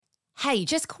Hey,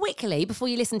 just quickly before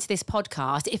you listen to this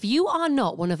podcast, if you are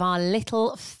not one of our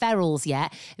little ferals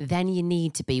yet, then you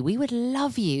need to be. We would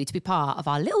love you to be part of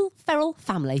our little feral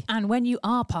family. And when you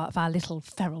are part of our little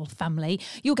feral family,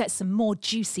 you'll get some more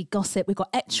juicy gossip. We've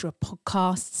got extra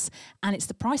podcasts, and it's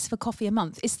the price of a coffee a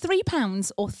month. It's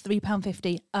 £3 or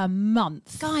 £3.50 a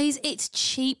month. Guys, it's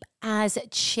cheap as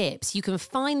chips. You can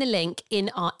find the link in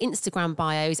our Instagram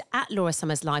bios at Laura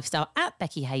Summers Lifestyle, at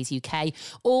Becky Hayes UK,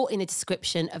 or in the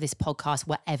description of this podcast,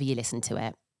 wherever you listen to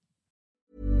it.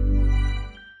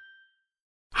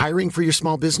 Hiring for your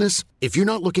small business? If you're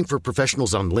not looking for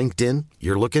professionals on LinkedIn,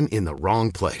 you're looking in the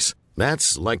wrong place.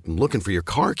 That's like looking for your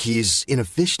car keys in a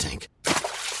fish tank.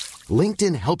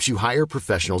 LinkedIn helps you hire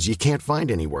professionals you can't find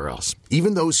anywhere else,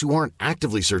 even those who aren't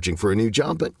actively searching for a new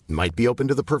job but might be open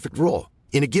to the perfect role.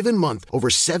 In a given month, over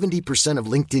 70% of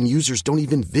LinkedIn users don't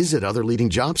even visit other leading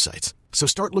job sites. So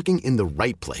start looking in the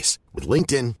right place. With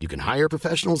LinkedIn, you can hire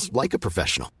professionals like a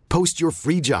professional. Post your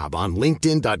free job on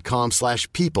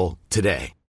linkedin.com/people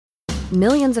today.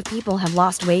 Millions of people have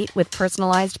lost weight with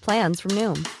personalized plans from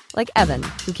Noom. Like Evan,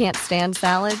 who can't stand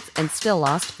salads and still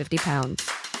lost 50 pounds.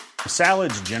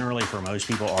 Salads generally for most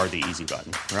people are the easy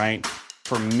button, right?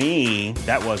 For me,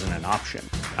 that wasn't an option.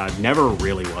 I never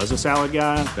really was a salad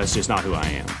guy. That's just not who I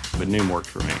am. But Noom worked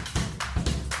for me.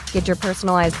 Get your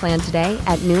personalized plan today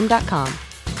at Noom.com.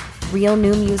 Real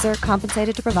Noom user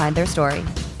compensated to provide their story.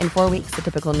 In 4 weeks, the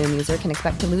typical Noom user can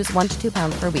expect to lose 1 to 2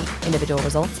 pounds per week. Individual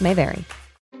results may vary.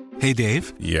 Hey,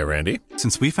 Dave. Yeah, Randy.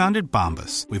 Since we founded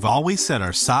Bombas, we've always said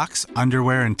our socks,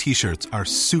 underwear, and T-shirts are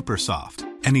super soft.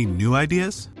 Any new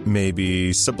ideas?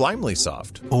 Maybe sublimely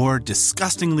soft. Or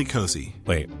disgustingly cozy.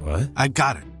 Wait, what? I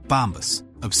got it. Bombas.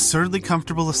 Absurdly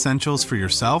comfortable essentials for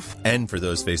yourself and for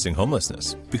those facing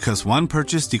homelessness. Because one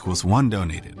purchased equals one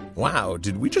donated. Wow,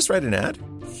 did we just write an ad?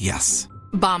 Yes.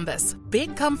 Bombas.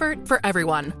 Big comfort for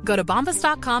everyone. Go to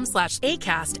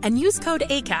bombas.com/ACAST and use code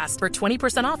ACAST for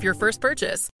 20% off your first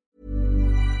purchase.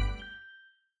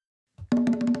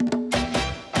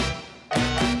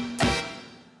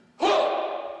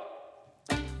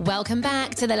 Welcome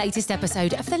back to the latest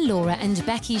episode of the Laura and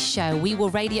Becky Show. We were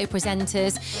radio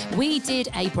presenters. We did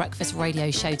a breakfast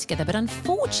radio show together, but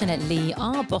unfortunately,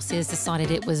 our bosses decided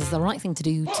it was the right thing to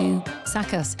do to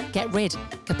sack us, get rid,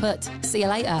 kaput, see you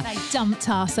later. They dumped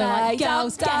us. So like,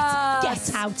 girls, get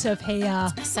out of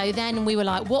here. So then we were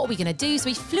like, what are we going to do? So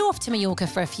we flew off to Mallorca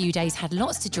for a few days, had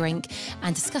lots to drink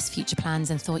and discussed future plans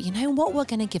and thought, you know what, we're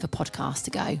going to give a podcast a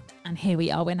go. And here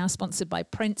we are. We're now sponsored by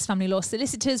Prince Family Law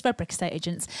Solicitors, Redbrick Estate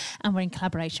Agents, and we're in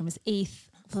collaboration with Who?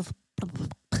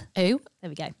 There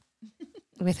we go.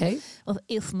 With who? Well,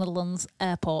 East Midlands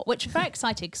Airport, which we're very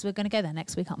excited because we're going to go there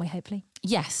next week, aren't we, hopefully?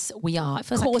 Yes, we are. It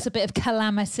feels Cause like a bit of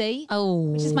calamity. Oh,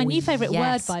 which is my new favourite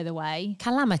yes. word, by the way.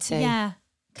 Calamity? Yeah.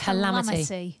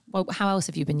 Calamity. Well, how else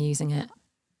have you been using it?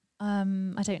 I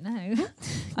don't know.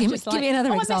 Give me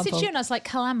another example. I messaged you and I was like,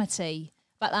 calamity.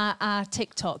 About our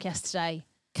TikTok yesterday.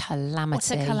 Calamity.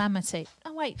 What's a calamity?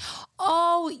 Oh, wait.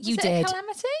 Oh, you did.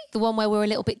 Calamity? The one where we're a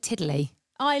little bit tiddly.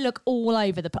 I look all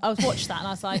over I was watching that and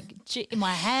I was like,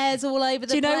 my hair's all over the place.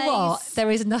 Do you know what?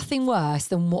 There is nothing worse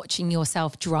than watching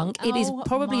yourself drunk. It is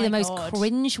probably the most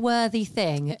cringe-worthy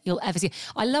thing you'll ever see.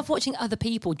 I love watching other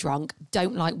people drunk.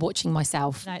 Don't like watching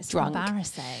myself drunk. No,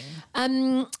 it's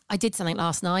embarrassing. I did something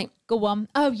last night. Go on.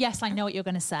 Oh, yes, I know what you're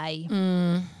going to say.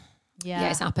 Yeah,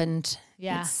 it's happened.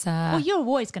 Yeah. It's, well, you're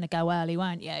always going to go early,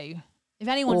 weren't you? If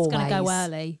anyone's going to go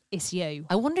early, it's you.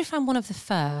 I wonder if I'm one of the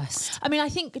first. I mean, I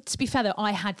think, to be fair, though,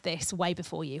 I had this way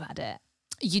before you had it.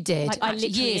 You did? Like, I literally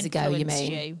years ago, you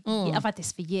mean? You. Yeah, I've had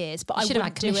this for years, but I should have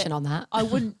had commission on that. I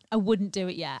wouldn't do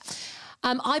it yet.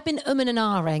 I've been umming and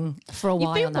ahhing for a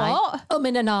while been now. What?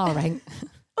 Umming and ahhing.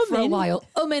 For a while.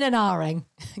 Umming and ahhing.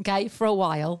 Okay, for a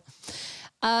while.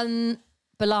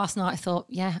 But last night I thought,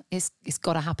 yeah, it's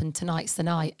got to happen. Tonight's the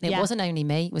night. And it wasn't only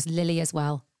me, it was Lily as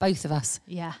well. Both of us.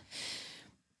 Yeah.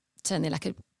 Turned it like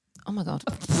a, oh my God.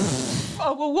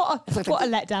 Oh, well, what a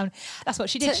letdown. That's what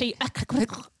she did. She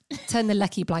turned the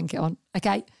lecky blanket on,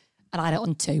 okay? And I had it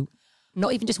on 2.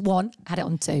 Not even just 1, I had it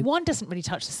on 2. 1 doesn't really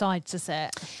touch the sides, does it?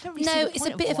 Really no, it's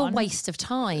a bit of a waste of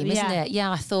time, isn't it?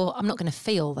 Yeah, I thought, I'm not going to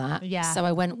feel that. Yeah. So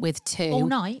I went with 2. All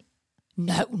night?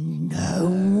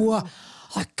 No.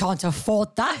 I can't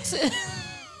afford that.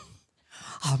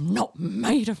 I'm not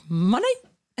made of money.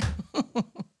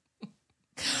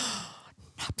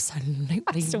 Absolutely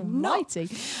That's almighty.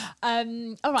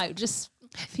 All right, just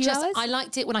a few hours? I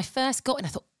liked it when I first got in. I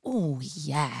thought, oh,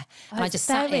 yeah. And I just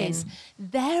sat in.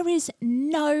 There is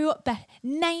no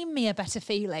name me a better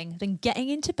feeling than getting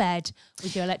into bed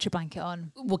with your electric blanket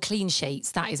on. Well, clean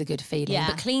sheets, that is a good feeling. Yeah.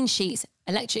 But clean sheets,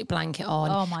 electric blanket on.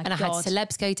 Oh, my And I had God.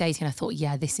 celebs go dating. And I thought,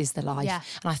 yeah, this is the life. Yeah.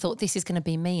 And I thought, this is going to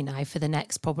be me now for the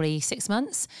next probably 6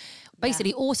 months.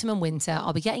 Basically, autumn and winter,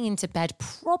 I'll be getting into bed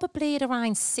probably at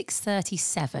around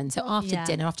 6:37. So after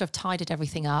dinner, after I've tidied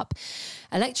everything up,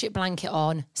 electric blanket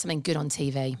on, something good on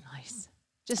TV. Nice.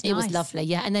 Just It was lovely,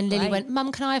 yeah. And then Lily went,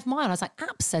 Mum, can I have mine? I was like,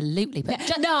 absolutely. But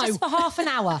just for half an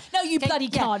hour. No, you bloody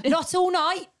can't. Not all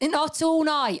night. Not all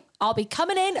night. I'll be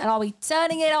coming in and I'll be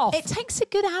turning it off. It takes a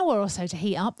good hour or so to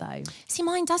heat up, though. See,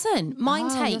 mine doesn't.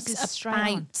 Mine yours is takes straight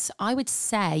on. about, I would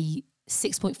say,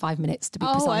 6.5 minutes to be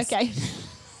precise. Oh, okay.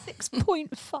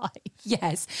 6.5.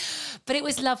 Yes. But it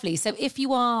was lovely. So if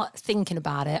you are thinking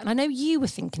about it, and I know you were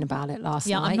thinking about it last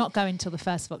night. Yeah, I'm not going till the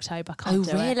 1st of October. I can't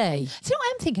do really? it. So you know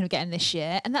what I'm thinking of getting this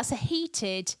year? And that's a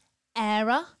heated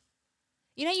airer.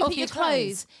 You know, you put your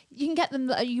clothes, you can get them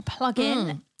that you plug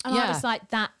in. And I was like,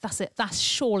 that's it. That's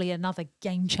surely another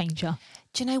game changer.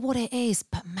 Do you know what it is?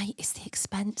 But mate, it's the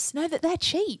expense. No, that they're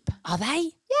cheap. Are they?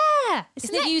 Yeah. It's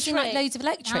Isn't it using like loads of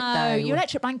electric no, though? your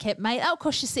electric blanket, mate, that'll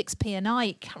cost you 6p a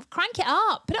night. Crank it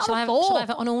up. Put it Shall on I a 4. Shall I have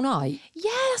it on all night?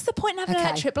 Yeah, that's the point of having an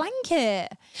electric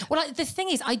blanket. Well, like, the thing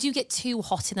is, I do get too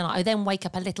hot in the night. I then wake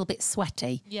up a little bit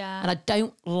sweaty. Yeah. And I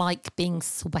don't like being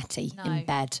sweaty in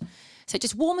bed. So it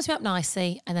just warms me up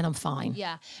nicely and then I'm fine.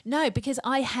 Yeah. No, because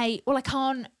I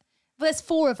can't. Well, there's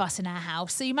 4 of us in our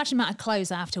house. So you imagine the amount of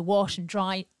clothes I have to wash and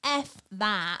dry. F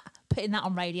that, putting that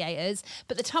on radiators.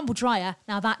 But the tumble dryer,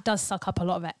 now that does suck up a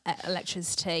lot of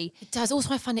electricity. It does.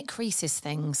 Also, I find it creases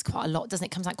things quite a lot, doesn't it?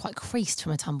 It comes out quite creased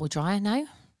from a tumble dryer, no?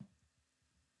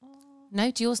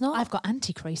 No, do yours not? I've got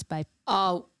anti-crease, babe.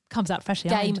 Oh, Comes out freshly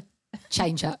game ironed.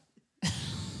 changer.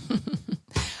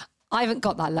 I haven't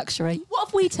got that luxury. What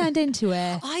have we turned into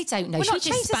here? I don't know. We're Should not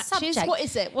we change the dispatches. subject? What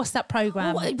is it? What's that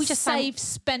programme? Well, we just save,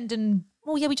 spend and...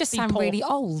 Well, yeah, we just sound poor. really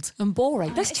old and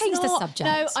boring. Let's It's change the not- subject.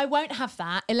 No, I won't have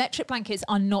that. Electric blankets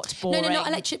are not boring. No, not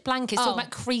electric blankets. Talking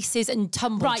about creases and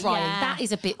tumble drying. yeah. That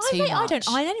is a bit too much. I don't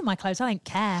iron any of my clothes. I don't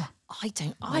care. I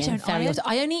don't iron. don't very iron. often.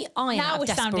 I only iron Now out of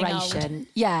we're sounding old. desperation.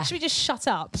 Yeah. Should we just shut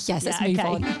up? Yes, let's Yeah, move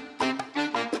okay.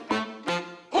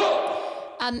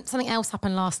 on. Something else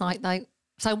happened last night though.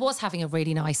 So I was having a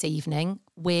really nice evening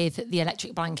with the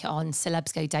electric blanket on,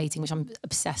 celebs go dating, which I'm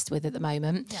obsessed with at the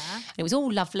moment. Yeah. And it was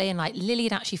all lovely and like Lily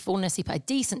had actually fallen asleep at a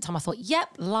decent time. I thought, yep,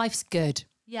 life's good.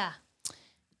 Yeah.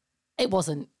 It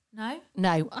wasn't. No?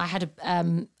 No, I had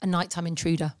a nighttime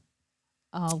intruder.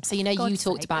 Oh, So, you know, you God's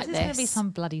talked sake. about Is this going to be this. some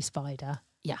bloody spider?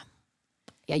 Yeah.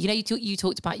 Yeah, you know, you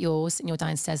talked about yours in your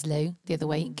downstairs loo the other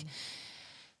week.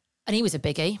 And he was a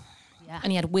biggie. Yeah.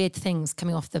 And he had weird things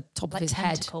coming off the top Like of his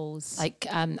tentacles. head. Like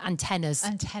antennas.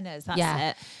 Antennas, that's Yeah.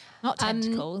 it. Not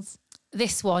tentacles.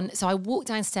 This one, so I walked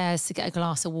downstairs to get a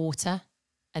glass of water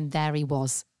and there he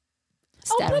was.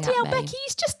 Oh, Staring bloody hell, at me. Becky,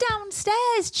 he's just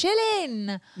downstairs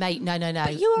chilling. Mate, no.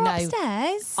 But you were no.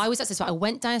 upstairs. I was upstairs, so I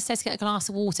went downstairs to get a glass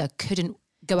of water, couldn't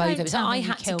go over. So tell me I you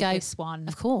had to killed go. this one.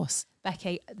 Of course.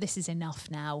 Becky, this is enough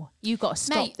now. You've got to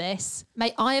stop Mate, this.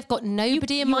 Mate, I have got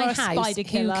nobody in you my are a house spider who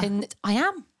killer. can. I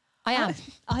am. I am.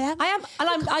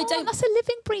 And I don't. That's a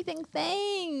living, breathing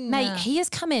thing. Mate, he has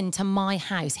come into my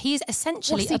house. He is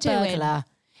essentially What's he a doing? burglar.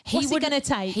 What's he wouldn't- gonna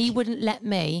take? He wouldn't let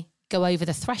me go over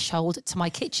the threshold to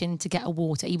my kitchen to get a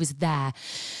water. He was there.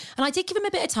 And I did give him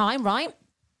a bit of time, right?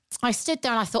 I stood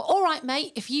there and I thought, all right,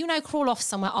 mate, if you now crawl off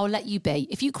somewhere, I'll let you be.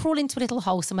 If you crawl into a little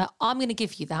hole somewhere, I'm going to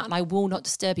give you that and I will not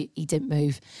disturb you. He didn't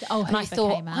move. Oh, and I Hoover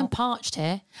thought, came out. I'm parched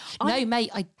here. No, mate,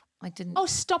 I didn't. Oh,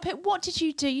 stop it. What did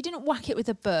you do? You didn't whack it with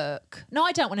a book. No,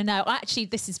 I don't want to know. Actually,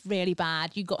 this is really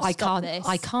bad. You've got to stop this.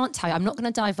 I can't tell you. I'm not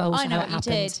going to divulge I know how what it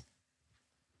you happened. did.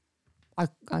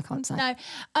 I can't say. No.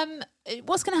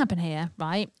 What's going to happen here,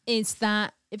 right, is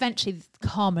that eventually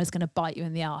karma is going to bite you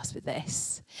in the arse with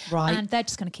this. Right. And they're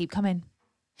just going to keep coming.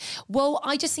 Well,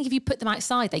 I just think if you put them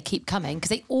outside, they keep coming because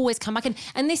they always come back in.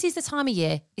 And this is the time of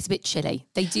year, it's a bit chilly.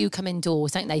 They do come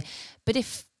indoors, don't they? But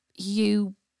if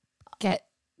you get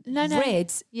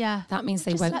rid, yeah, that means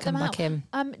they Just won't let come them back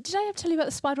out. in. Did I ever tell you about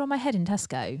the spider on my head in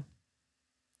Tesco?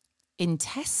 In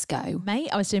Tesco? Mate,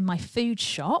 I was doing my food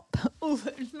shop. Oh,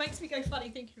 it makes me go funny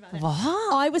thinking about it.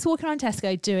 What? I was walking around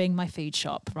Tesco doing my food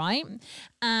shop, right?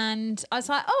 And I was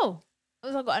like,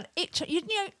 I've got an itch. You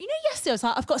know, yesterday I was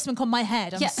like, I've got something on my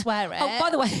head. I'm swearing. Oh,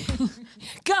 by the way,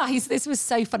 guys, this was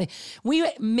so funny. We were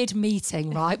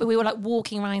mid-meeting, right? But we were like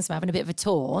walking around, so having a bit of a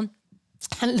tour.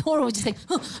 And Laura was just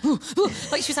going,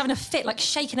 like she was having a fit, like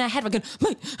shaking her head, like going,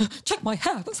 mate, check my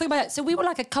hair. Looks like my hair. So we were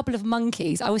like a couple of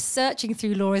monkeys. I was searching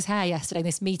through Laura's hair yesterday in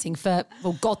this meeting for,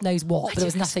 well, God knows what, but there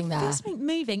was nothing there. I feel something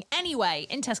moving. Anyway,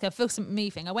 in Tesco, I feel something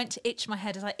moving. I went to itch my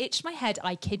head. As I itched my head,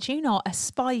 I kid you not, a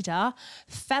spider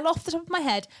fell off the top of my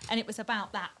head, and it was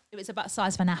about that. It was about the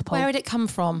size of an apple. Where did it come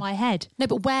from? My head. No,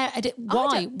 but why?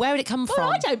 Where did it come from?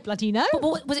 I don't bloody know.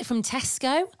 But was it from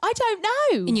Tesco? I don't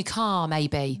know. In your car,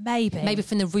 maybe? Maybe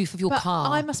from the roof of your car.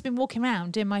 I must have been walking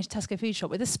around doing my Tesco food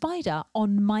shop with a spider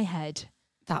on my head.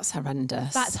 That's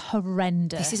horrendous.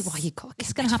 This is why you got.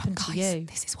 It's going to happen to you.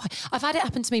 This is why. I've had it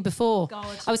happen to me before.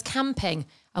 God. I was camping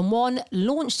and one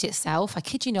launched itself, I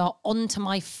kid you not, onto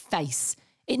my face.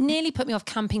 It nearly put me off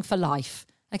camping for life.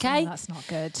 Okay. Oh, that's not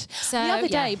good. So, the other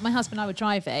day, my husband and I were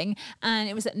driving, and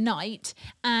it was at night.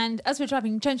 And as we were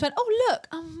driving, James went, "Oh, look,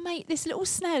 mate, this little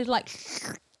snail had like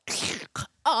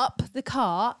up the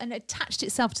car and attached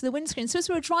itself to the windscreen." So as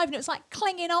we were driving, it was like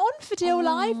clinging on for dear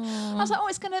life. I was like, "Oh,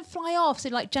 it's going to fly off." So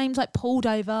like James like pulled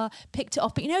over, picked it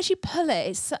off. But you know, as you pull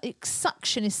it, its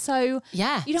suction is so you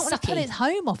don't want to pull its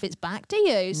home off its back, do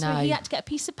you? So he had to get a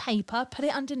piece of paper, put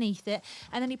it underneath it,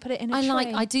 and then he put it in a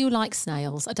tray. I do like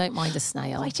snails. I don't mind a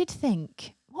snail. I did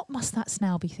think, what must that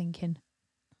snail be thinking?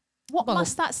 What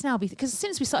must that snail be? Because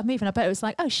since we started moving, I bet it was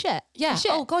like, oh shit. Yeah.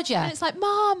 Shit. Oh God, yeah. And it's like,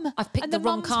 Mum. I've picked the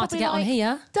wrong car to get on like,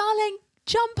 here. Darling,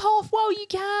 jump off while you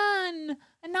can.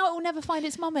 And now it will never find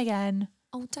its mum again.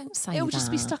 Oh, don't say that. It will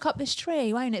just be stuck up this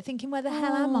tree, won't it? Thinking, where the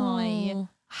hell am I?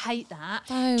 I hate that.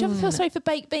 Don't. Do you ever feel sorry for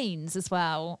baked beans as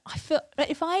well? I feel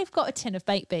if I've got a tin of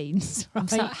baked beans, right?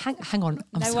 Hang on.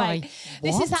 I'm sorry. Way.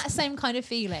 This is that same kind of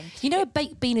feeling. You know, a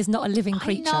baked bean is not a living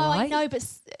creature, right? I know, but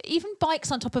even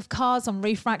bikes on top of cars on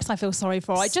roof racks, I feel sorry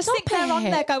for. I just think they're on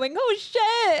there going, oh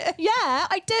shit. Yeah,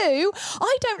 I do.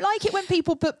 I don't like it when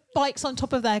people put bikes on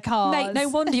top of their cars. Mate, no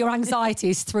wonder your anxiety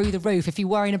is through the roof if you're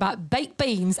worrying about baked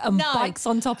beans and bikes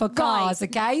on top of cars,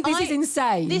 okay? This is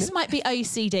insane. This might be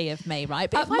OCD of me, right?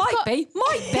 But might be.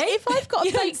 If I've got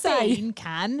a baked bean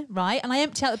can, right, and I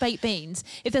empty out the baked beans,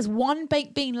 if there's one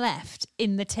baked bean left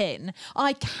in the tin,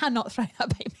 I cannot throw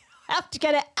that baked bean. I have to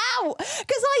get it out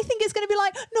because I think it's going to be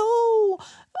like, no,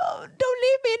 don't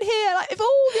leave me in here. Like, if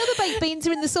all the other baked beans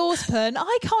are in the saucepan,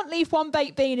 I can't leave one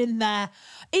baked bean in there.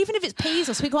 Even if it's peas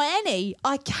or sweet corn, any,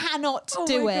 I cannot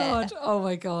do it. God. Oh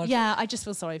my God. Yeah, I just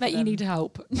feel sorry for them. Mate, you need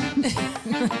help.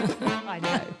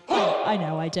 I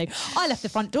know, I do. I left the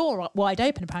front door wide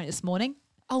open apparently this morning.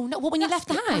 Oh no! What, when you left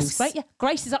the house? Great, yeah.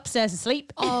 Grace is upstairs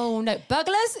asleep. Oh no!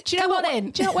 Burglars! Do you know Come what? on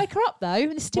in. Do you know what wake her up though?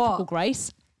 This is typical What?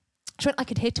 Grace. She went, I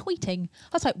could hear tweeting.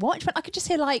 I was like, what? She went, I could just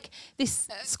hear like this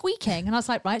squeaking. And I was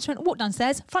like, right. She went, walk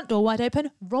downstairs, front door wide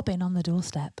open, Robin on the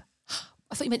doorstep.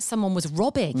 I thought you meant someone was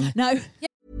robbing. No.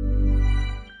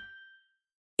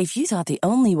 If you thought the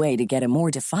only way to get a more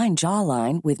defined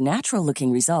jawline with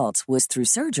natural-looking results was through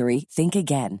surgery, think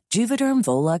again. Juvederm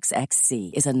Volux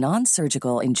XC is a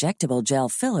non-surgical injectable gel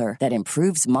filler that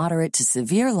improves moderate to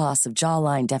severe loss of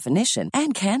jawline definition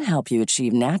and can help you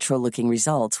achieve natural-looking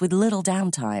results with little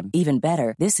downtime. Even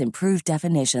better, this improved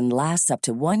definition lasts up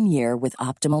to 1 year with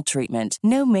optimal treatment.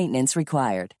 No maintenance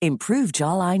required. Improve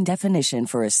jawline definition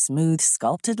for a smooth,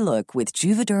 sculpted look with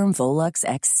Juvederm Volux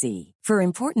XC. For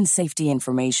important safety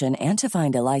information and to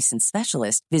find a licensed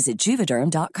specialist, visit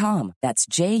Juvederm.com. That's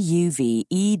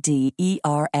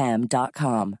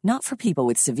JUVEDERM.com. Not for people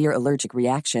with severe allergic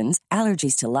reactions,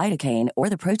 allergies to lidocaine,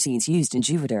 or the proteins used in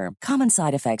Juvederm. Common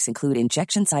side effects include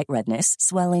injection site redness,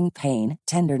 swelling, pain,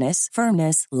 tenderness,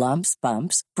 firmness, lumps,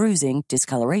 bumps, bruising,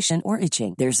 discoloration, or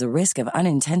itching. There's a risk of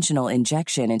unintentional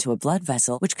injection into a blood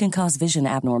vessel, which can cause vision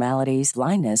abnormalities,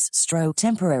 blindness, stroke,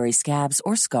 temporary scabs,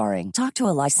 or scarring. Talk to a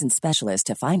licensed specialist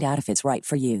to find out if it's right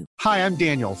for you. Hi, I'm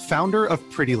Daniel, founder of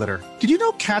Pretty Litter. Did you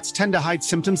know cats tend to hide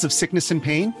symptoms of sickness and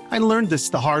pain? I learned this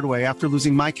the hard way after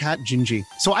losing my cat, Gingy.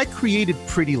 So I created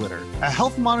Pretty Litter, a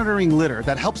health monitoring litter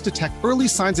that helps detect early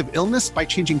signs of illness by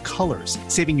changing colors,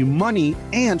 saving you money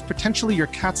and potentially your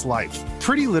cat's life.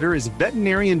 Pretty Litter is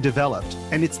veterinarian developed,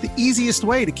 and it's the easiest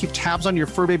way to keep tabs on your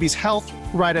fur baby's health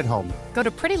right at home. Go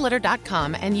to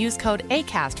prettylitter.com and use code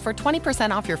ACAST for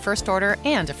 20% off your first order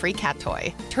and a free cat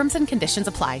toy. Terms and conditions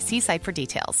apply. See site for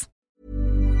details.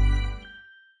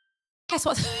 Guess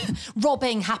what?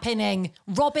 Robbing happening.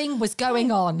 Robbing was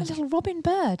going on. A little robin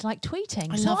bird, like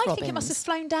tweeting. So I think it must have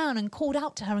flown down and called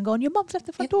out to her and gone, your mum's left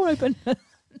the front door open.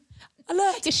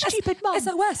 Alert. Your stupid mum.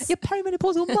 SOS. Your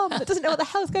perimenopausal mum that doesn't know what the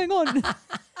hell's going on.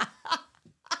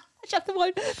 Shut the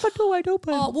front door wide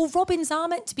open. Oh, well, robins are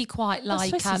meant to be quite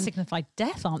like... They're supposed to signify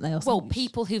death, aren't they? Or well, something?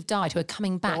 people who've died who are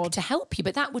coming back to help you.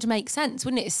 But that would make sense,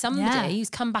 wouldn't it? If somebody who's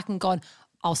come back and gone,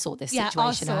 I'll sort this Yeah, situation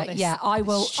I'll sort out. this. Yeah, I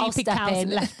will. I'll Stupid step cows in.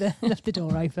 left the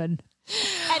door open.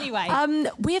 Anyway.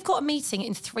 We have got a meeting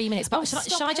in 3 minutes, but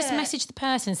shall I just message the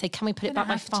person and say, can we put it back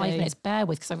by 5 minutes? Bear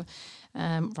with, because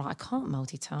right, I can't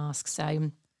multitask.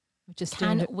 So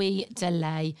can we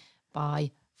delay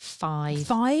by 5?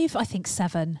 5? I think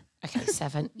 7. Okay,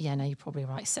 7. Yeah, no, you're probably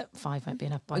right. 5 won't be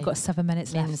enough. We've got 7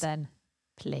 minutes left then.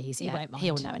 Please, He yeah. won't mind.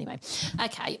 He'll know anyway.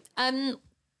 Okay.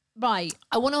 Right.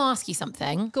 I want to ask you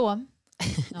something. Go on.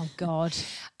 Oh, God.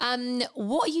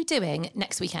 What are you doing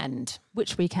next weekend?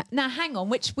 Which weekend? Now, hang on.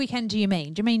 Which weekend do you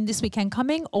mean? Do you mean this weekend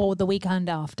coming or the weekend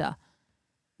after?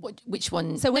 Which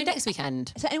one? So no, next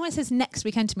weekend. So anyone says next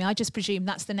weekend to me, I just presume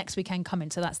that's the next weekend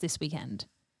coming. So that's this weekend.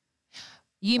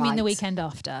 You mean the weekend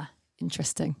after?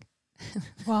 Interesting.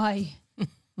 Why?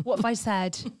 What have I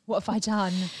said? What have I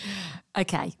done?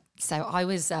 Okay. So I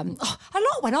was, a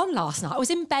lot went on last night. I was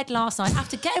in bed last night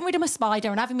after getting rid of my spider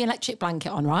and having my electric blanket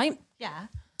on, right? Yeah.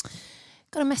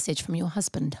 Got a message from your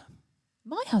husband.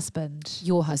 My husband?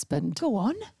 Your husband. Go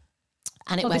on.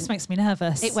 And it went, this makes me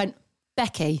nervous. It went,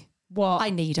 Becky. What?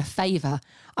 I need a favour.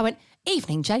 I went,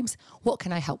 evening, James. What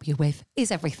can I help you with?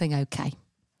 Is everything okay?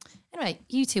 Anyway,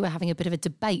 you two were having a bit of a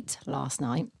debate last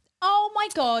night. Oh my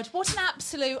God, what an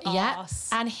absolute arse.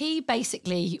 And he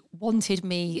basically wanted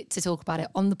me to talk about it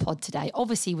on the pod today,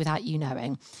 obviously without you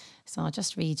knowing. So I'll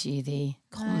just read you the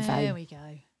convo. There we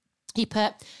go. He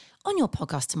put, on your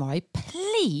podcast tomorrow,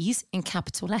 please, in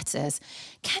capital letters,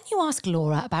 can you ask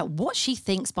Laura about what she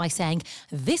thinks by saying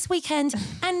this weekend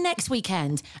and next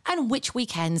weekend and which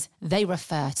weekends they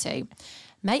refer to?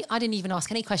 Mate, I didn't even ask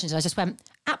any questions. I just went,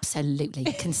 absolutely,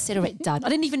 consider it done. I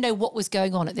didn't even know what was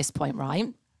going on at this point,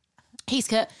 right? He's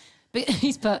put,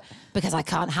 because I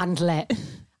can't handle it. And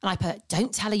I put,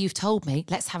 don't tell her you've told me.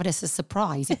 Let's have it as a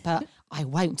surprise. He put, I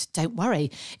won't. Don't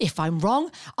worry. If I'm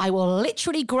wrong, I will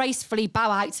literally gracefully bow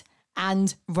out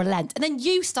and relent. And then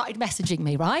you started messaging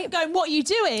me, right? Going, what are you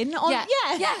doing? Yeah.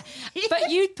 But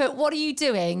you put, what are you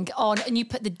doing on, and you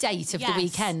put the date of the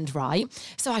weekend, right?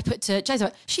 So I put to James,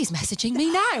 she's messaging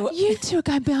me now. You two are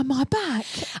going behind my back.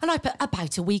 And I put,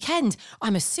 about a weekend.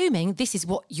 I'm assuming this is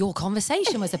what your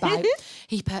conversation was about.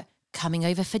 He put, coming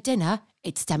over for dinner.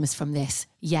 It stems from this.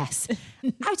 Yes.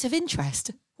 Out of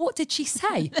interest, what did she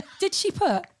say? Did she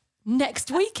put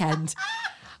next weekend?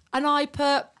 And I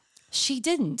put, she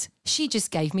didn't. She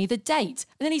just gave me the date.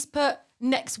 And then he's put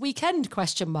next weekend ?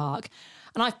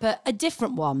 And I've put a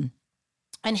different one.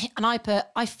 And I put,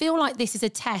 I feel like this is a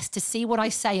test to see what I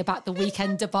say about the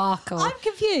weekend debacle. I'm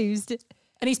confused.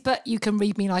 And he's put, you can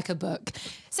read me like a book.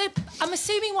 So I'm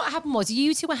assuming what happened was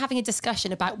you two were having a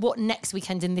discussion about what next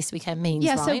weekend and this weekend means,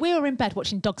 Yeah, right? so we were in bed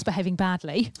watching dogs behaving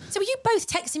badly. So were you both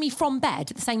texting me from bed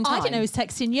at the same time? I didn't know he was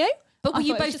texting you. But were I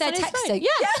you thought it was both there just on his phone. texting?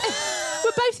 Yeah.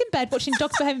 We're both in bed watching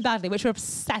dogs behaving badly, which we're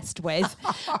obsessed with.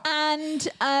 And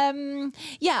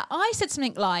I said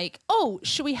something like, oh,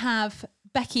 should we have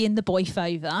Becky and the boyf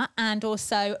over and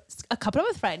also a couple of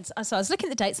other friends? And so I was looking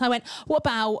at the dates and I went, what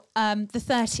about the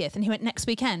 30th? And he went, next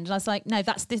weekend. And I was like, no,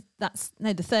 the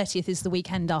 30th is the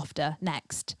weekend after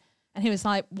next. And he was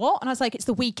like, what? And I was like, it's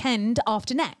the weekend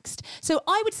after next. So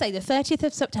I would say the 30th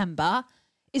of September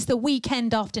is the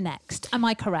weekend after next. Am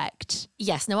I correct?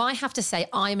 Yes. Now, I have to say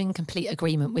I'm in complete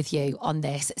agreement with you on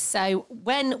this. So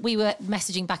when we were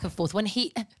messaging back and forth,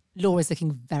 Laura's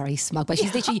looking very smug, but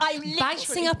she's literally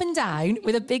bouncing up and down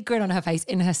with a big grin on her face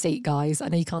in her seat, guys. I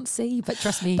know you can't see, but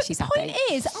trust me, she's happy. The point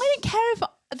is, I don't care if...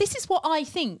 This is what I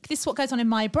think. This is what goes on in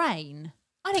my brain.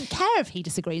 I don't care if he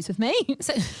disagrees with me.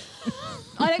 So,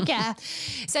 I don't care.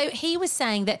 So he was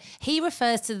saying that he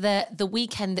refers to the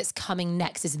weekend that's coming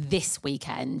next as this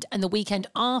weekend, and the weekend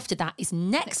after that is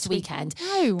next weekend.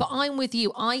 No. But I'm with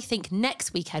you. I think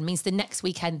next weekend means the next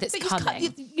weekend that's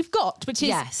coming. You've got, which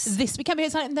is this weekend.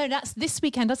 It's like, no, that's this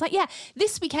weekend. I was like, yeah,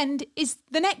 this weekend is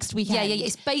the next weekend. Yeah.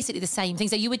 It's basically the same thing.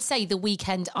 So you would say the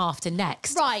weekend after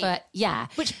next. Right. But yeah.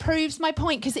 Which proves my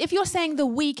point, because if you're saying the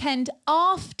weekend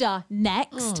after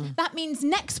next, that means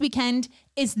next weekend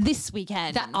is this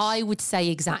weekend. That I would say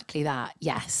exactly that,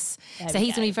 yes. So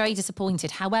he's going to be very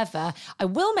disappointed. However, I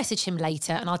will message him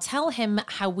later and I'll tell him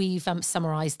how we've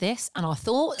summarised this and our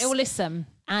thoughts. It will listen.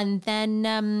 And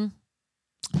then...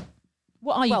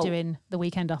 what are you doing the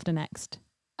weekend after next?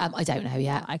 I don't know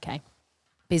yet. Okay.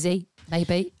 Busy,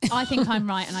 maybe. I think I'm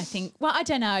right, and I think, well, I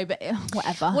don't know, but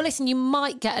whatever. Well, listen, you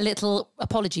might get a little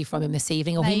apology from him this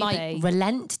evening, or Maybe. he might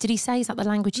relent. Did he say? Is that the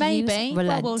language he used? Maybe.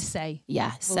 Relent. Well, we'll see. Yeah,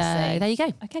 We'll so see. there you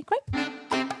go. Okay, great.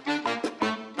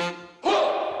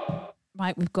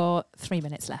 Right, we've got 3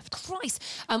 minutes left. Christ.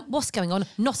 What's going on?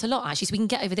 Not a lot, actually, so we can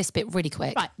get over this bit really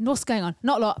quick. Right, what's going on?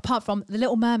 Not a lot, apart from The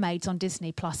Little Mermaid's on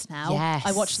Disney Plus now. Yes.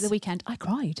 I watched it the weekend. I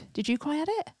cried. Did you cry at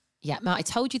it? Yeah, Matt, I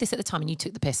told you this at the time and you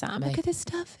took the piss out of me. Look at this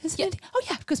stuff. Isn't it? Oh,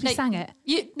 yeah, because we sang it.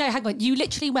 Hang on. You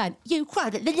literally went, you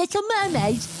cried at The Little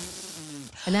Mermaid.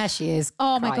 And there she is.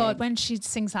 Oh, my crying. God, when she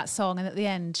sings that song and at the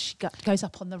end she goes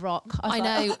up on the rock. I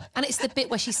know. And it's the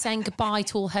bit where she's saying goodbye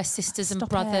to all her sisters and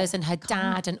brothers and her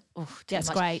dad. And yeah,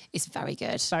 it's great. It's very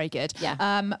good. Very good.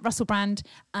 Yeah. Russell Brand,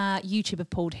 YouTube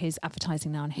have pulled his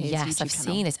advertising now on his YouTube I've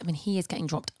channel. seen this. I mean, he is getting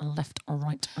dropped left,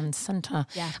 right and centre.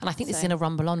 Yeah. And I think this is going to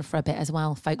rumble on for a bit as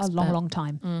well, folks. A long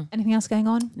time. Anything else going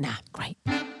on? Nah. Great.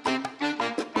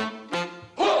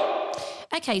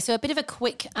 Okay, so a bit of a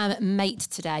quick mate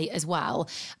today as well.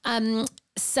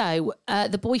 So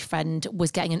the boyfriend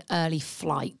was getting an early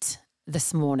flight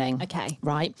this morning. Okay.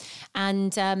 Right.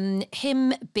 And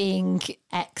him being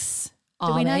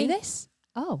ex-army. Do we know this?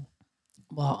 Oh.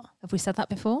 What? Have we said that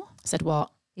before? Said what?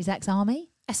 He's ex-army?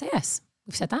 SAS.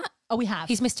 We've said that. Oh, we have?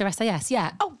 He's Mr. SAS,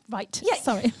 yeah. Oh, right. Yeah.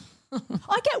 Sorry.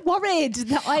 I get worried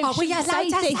that I we are say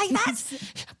allowed to things. say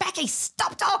that. Becky,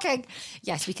 stop talking.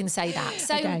 Yes, we can say that.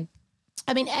 So, Okay.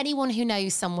 I mean, anyone who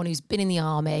knows someone who's been in the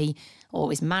army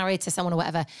or is married to someone or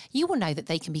whatever, you will know that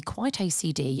they can be quite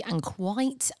OCD and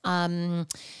quite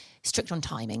strict on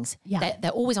timings. Yeah. They're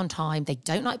always on time. They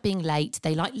don't like being late.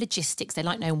 They like logistics. They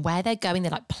like knowing where they're going. They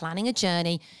like planning a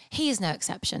journey. He is no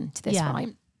exception to this,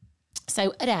 right?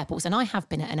 So at airports, and I have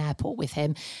been at an airport with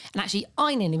him, and actually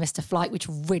I nearly missed a flight, which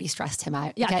really stressed him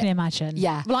out. Yeah, I can imagine.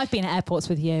 Yeah. Well, I've been at airports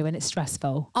with you and it's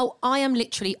stressful. Oh, I am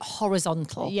literally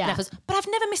horizontal. Yeah. But I've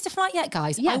never missed a flight yet,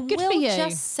 guys. Yeah, I good will for you.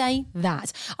 just say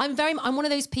that. I'm one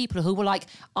of those people who were like,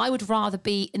 I would rather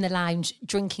be in the lounge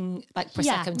drinking like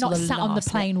Prosecco until not the sat on the last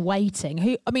plane minute.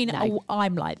 waiting. No.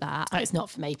 I'm like that. Oh, it's not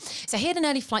for me. So he had an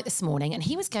early flight this morning and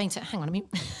he was going to, hang on, I mean,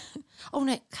 oh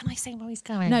no, can I say where he's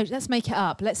going? No, let's make it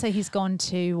up. Let's say he's gone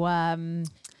to...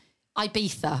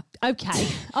 Ibiza. Okay.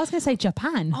 I was going to say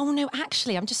Japan. Oh no,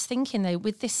 actually, I'm just thinking though,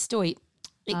 with this story,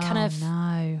 it kind of...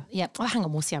 no. Yeah, well, hang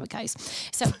on, we'll see how it goes.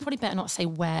 So probably better not say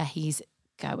where he's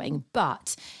going,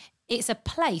 but it's a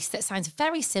place that sounds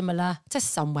very similar to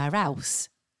somewhere else,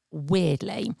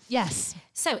 weirdly. Yes.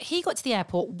 So he got to the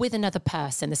airport with another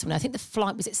person this morning. I think the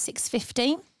flight was at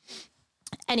 6:50.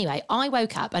 Anyway, I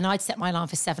woke up and I'd set my alarm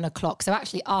for 7 o'clock. So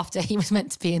actually after he was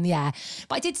meant to be in the air.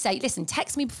 But I did say, listen,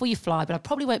 text me before you fly, but I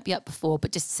probably won't be up before,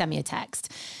 but just send me a text.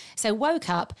 So woke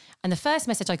up and the first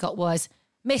message I got was,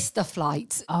 missed the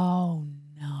flight. Oh,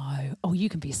 no. Oh, you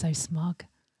can be so smug.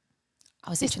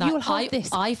 I was This- literally you like, will hold this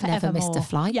I've never missed a forevermore.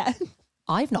 flight. Yeah.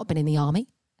 I've not been in the army.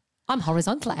 I'm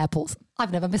horizontal at airports.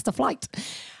 I've never missed a flight.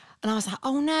 And I was like,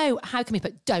 oh no, how can we?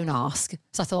 But don't ask.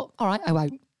 So I thought, all right, I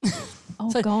won't. Oh,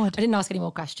 So God. I didn't ask any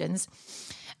more questions.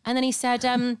 And then he said,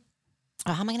 how am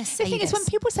I going to say The thing this? is, when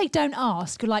people say don't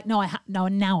ask, you're like, no,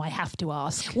 now I have to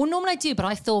ask. Well, normally I do, but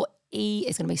I thought he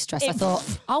is going to be stressed. I thought,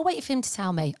 I'll wait for him to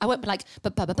tell me. I won't be like,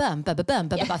 but I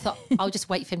thought, I'll just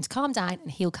wait for him to calm down and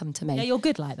he'll come to me. Yeah, you're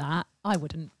good like that. I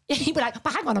wouldn't. He'd be like,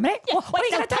 but hang on a minute. What are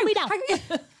you going to do? tell me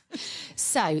now.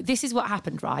 So this is what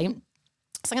happened, right?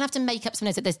 So I'm going to have to make up some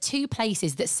notes that there's two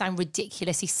places that sound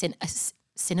ridiculously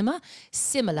similar,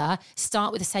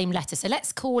 start with the same letter. So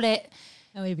let's call it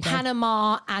Oh, here we go.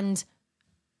 Panama and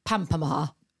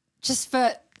Pamperma, just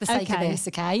for the sake of this,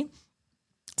 okay?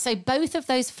 So both of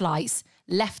those flights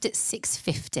left at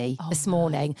 6:50 this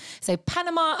morning. So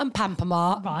Panama and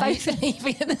Pamperma both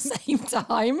leaving at the same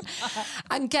time.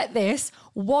 And get this,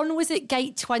 one was at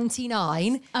gate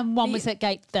 29. And one was at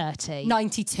gate 30.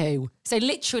 92. So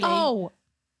literally... Oh,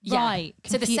 yeah. right.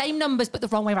 So the same numbers, but the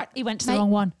wrong way around. He went to the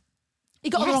wrong one. He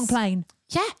got on the wrong plane.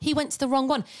 Yeah, he went to the wrong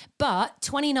one. But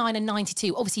 29 and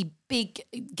 92, obviously big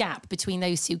gap between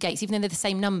those two gates, even though they're the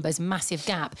same numbers, massive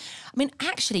gap. I mean,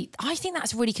 actually, I think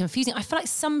that's really confusing. I feel like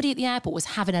somebody at the airport was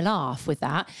having a laugh with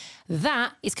that.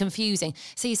 That is confusing.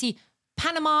 So you see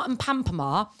Panama and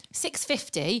Pamperma,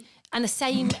 6:50, and the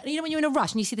same, you know when you're in a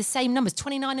rush and you see the same numbers,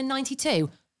 29 and 92,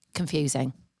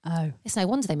 confusing. Oh. It's no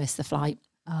wonder they missed the flight.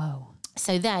 Oh.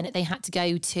 So then they had to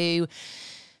go to,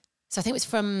 so I think it was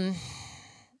from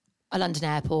a London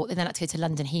airport. They then had to go to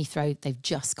London Heathrow. They've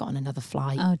just got on another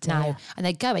flight now. And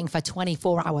they're going for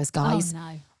 24 hours, guys. Oh,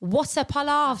 no. What a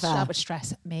palaver. That would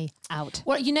stress me out.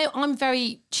 Well, you know, I'm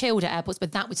very chilled at airports,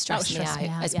 but that would stress, me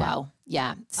out as well.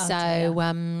 Yeah. Oh, so,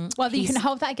 well, you can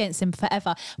hold that against him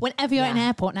forever. Whenever you're at an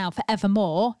airport now,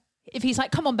 forevermore, if he's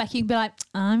like, come on, Becky, you can be like,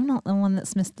 I'm not the one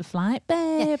that's missed the flight,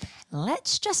 babe. Yeah.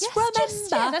 Let's just Yes,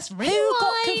 remember let's who got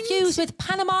rewind. confused with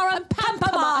Panama and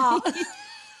Pamperma.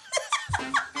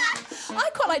 I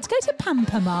quite like to go to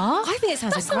Pamperma. I think it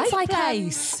sounds a great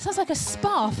place. Sounds like a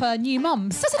spa for new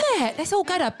mums. Doesn't it? Let's all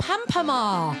go to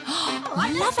Pamperma.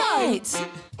 I love it.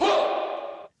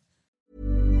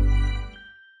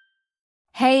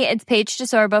 Hey, it's Paige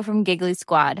DeSorbo from Giggly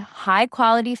Squad. High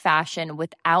quality fashion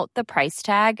without the price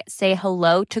tag. Say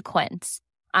hello to Quince.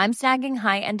 I'm snagging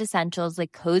high-end essentials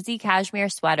like cozy cashmere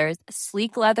sweaters,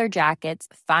 sleek leather jackets,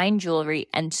 fine jewelry,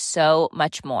 and so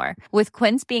much more. With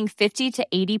Quince being 50 to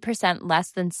 80%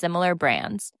 less than similar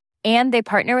brands. And they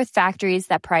partner with factories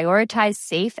that prioritize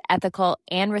safe, ethical,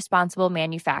 and responsible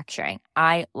manufacturing.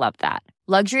 I love that.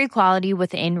 Luxury quality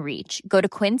within reach. Go to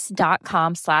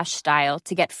quince.com/style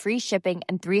to get free shipping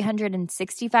and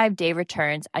 365-day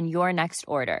returns on your next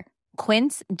order.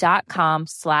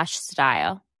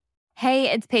 Quince.com/style.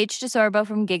 Hey, it's Paige DeSorbo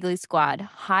from Giggly Squad.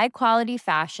 High quality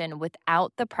fashion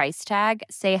without the price tag.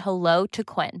 Say hello to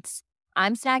Quince.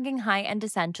 I'm snagging high-end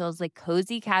essentials like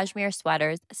cozy cashmere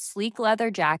sweaters, sleek leather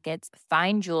jackets,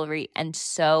 fine jewelry, and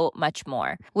so much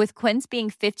more. With Quince being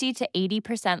 50 to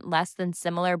 80% less than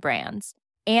similar brands.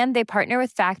 And they partner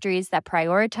with factories that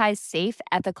prioritize safe,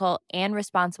 ethical, and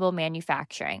responsible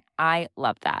manufacturing. I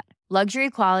love that. Luxury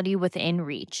quality within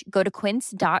reach. Go to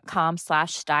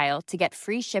quince.com/style to get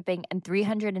free shipping and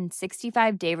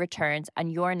 365-day returns on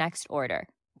your next order.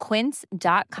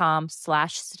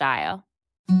 Quince.com/style.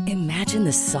 Imagine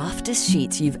the softest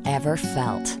sheets you've ever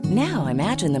felt. Now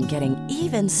imagine them getting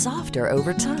even softer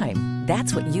over time.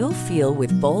 That's what you'll feel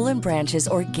with Boll & Branch's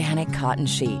organic cotton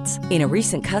sheets. In a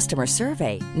recent customer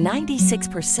survey,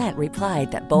 96% replied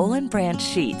that Boll & Branch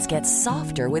sheets get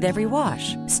softer with every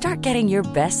wash. Start getting your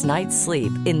best night's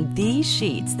sleep in these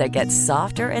sheets that get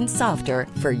softer and softer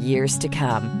for years to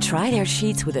come. Try their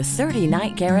sheets with a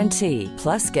 30-night guarantee.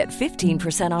 Plus, get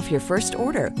 15% off your first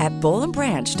order at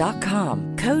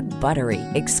bollandbranch.com. Code BUTTERY.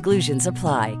 Exclusions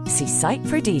apply. See site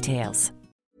for details.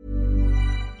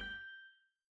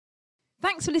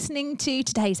 Thanks for listening to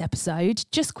today's episode.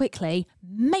 Just quickly,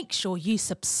 make sure you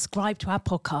subscribe to our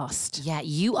podcast. Yeah,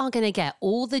 you are going to get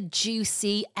all the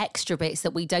juicy extra bits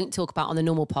that we don't talk about on the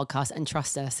normal podcast. And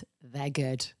trust us, they're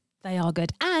good. They are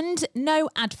good. And no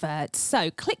adverts.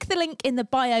 So click the link in the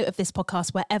bio of this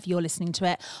podcast wherever you're listening to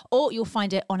it, or you'll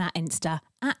find it on our Insta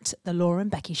at The Laura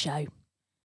and Becky Show.